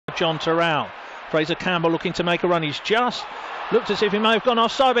John Terrell. Fraser Campbell looking to make a run. He's just looked as if he may have gone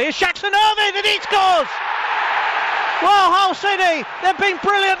offside, but here's Jackson Irvine and he scores! Well, Hull City, they've been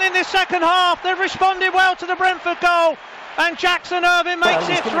brilliant in this second half. They've responded well to the Brentford goal, and Jackson Irvine makes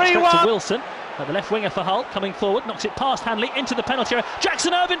it 3-1. Wilson, the left winger for Hull, coming forward, knocks it past Hanley into the penalty area.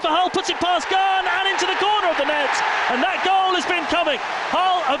 Jackson Irvine for Hull puts it past Gunn and into the corner of the net, and that goal has been coming.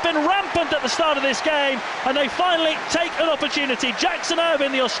 Hull have been rampant at the start of this game, and they finally take an opportunity. Jackson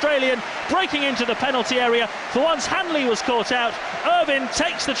Irvine, the Australian, breaking into the penalty area. For once, Hanley was caught out. Irvine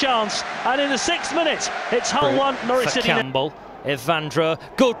takes the chance, and in the 6th minute, it's Hull 1, Norwich City. Campbell, Evandra,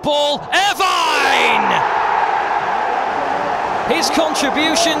 good ball, Irvine! His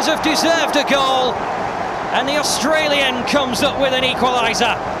contributions have deserved a goal, and the Australian comes up with an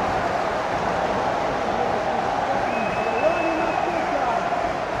equaliser.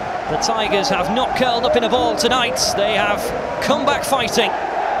 The Tigers have not curled up in a ball tonight. They have come back fighting.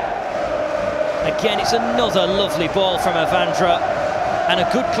 Again, it's another lovely ball from Evandra, and a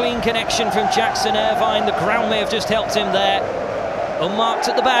good clean connection from Jackson Irvine. The ground may have just helped him there. Unmarked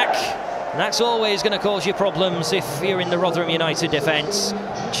at the back. And that's always going to cause you problems if you're in the Rotherham United defence.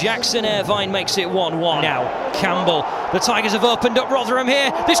 Jackson Irvine makes it 1-1. Now, Campbell. The Tigers have opened up Rotherham here.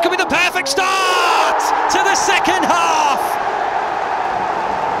 This could be the perfect start to the second half.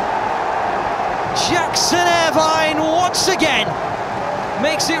 Jackson Irvine once again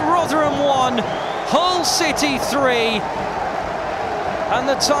makes it Rotherham 1, Hull City 3. And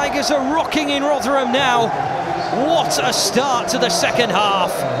the Tigers are rocking in Rotherham now. What a start to the second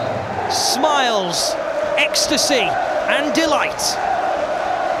half. Smiles, ecstasy and delight.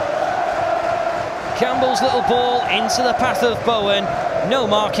 Campbell's little ball into the path of Bowen. No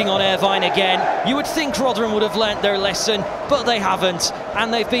marking on Irvine again. You would think Rotherham would have learnt their lesson, but they haven't,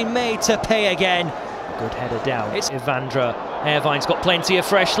 and they've been made to pay again. Good header down. It's Evandra. Irvine's got plenty of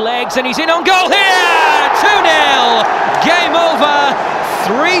fresh legs, and he's in on goal here! 2-0! Game over.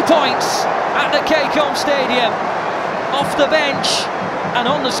 3 points at the Kcom Stadium. Off the bench and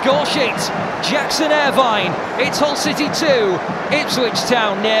on the score sheet, Jackson Irvine. It's Hull City 2, Ipswich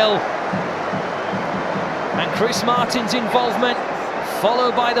Town 0. And Chris Martin's involvement,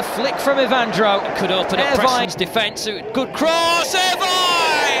 followed by the flick from Evandro. Could open up Preston's defence. Good cross,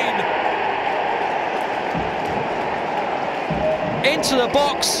 Irvine! Into the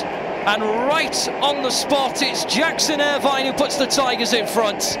box, and right on the spot, it's Jackson Irvine who puts the Tigers in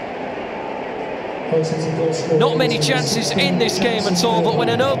front. Not many chances in this game at all, but when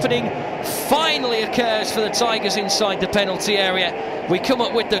an opening finally occurs for the Tigers inside the penalty area, we come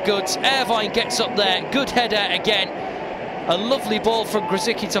up with the goods. Irvine gets up there, good header again. A lovely ball from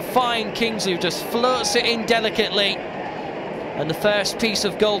Grzycki to find Kingsley, who just floats it in delicately. And the first piece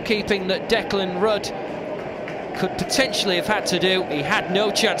of goalkeeping that Declan Rudd could potentially have had to do. He had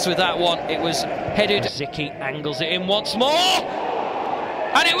no chance with that one. It was headed. Grzycki angles it in once more.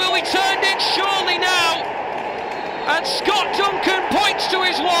 And it will be turned in surely now. And Scott Duncan points to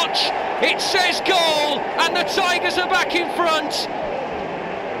his watch. It says goal, and the Tigers are back in front.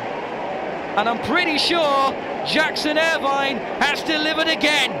 And I'm pretty sure Jackson Irvine has delivered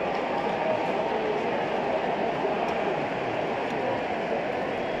again.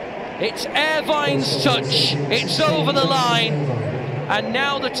 It's Irvine's touch. It's over the line. And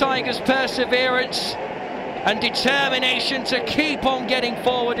now the Tigers' perseverance and determination to keep on getting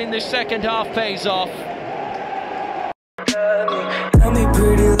forward in this second half pays off. Tell me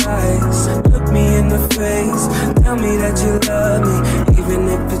pretty lies, look me in the face, tell me that you love me, even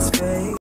if it's fake.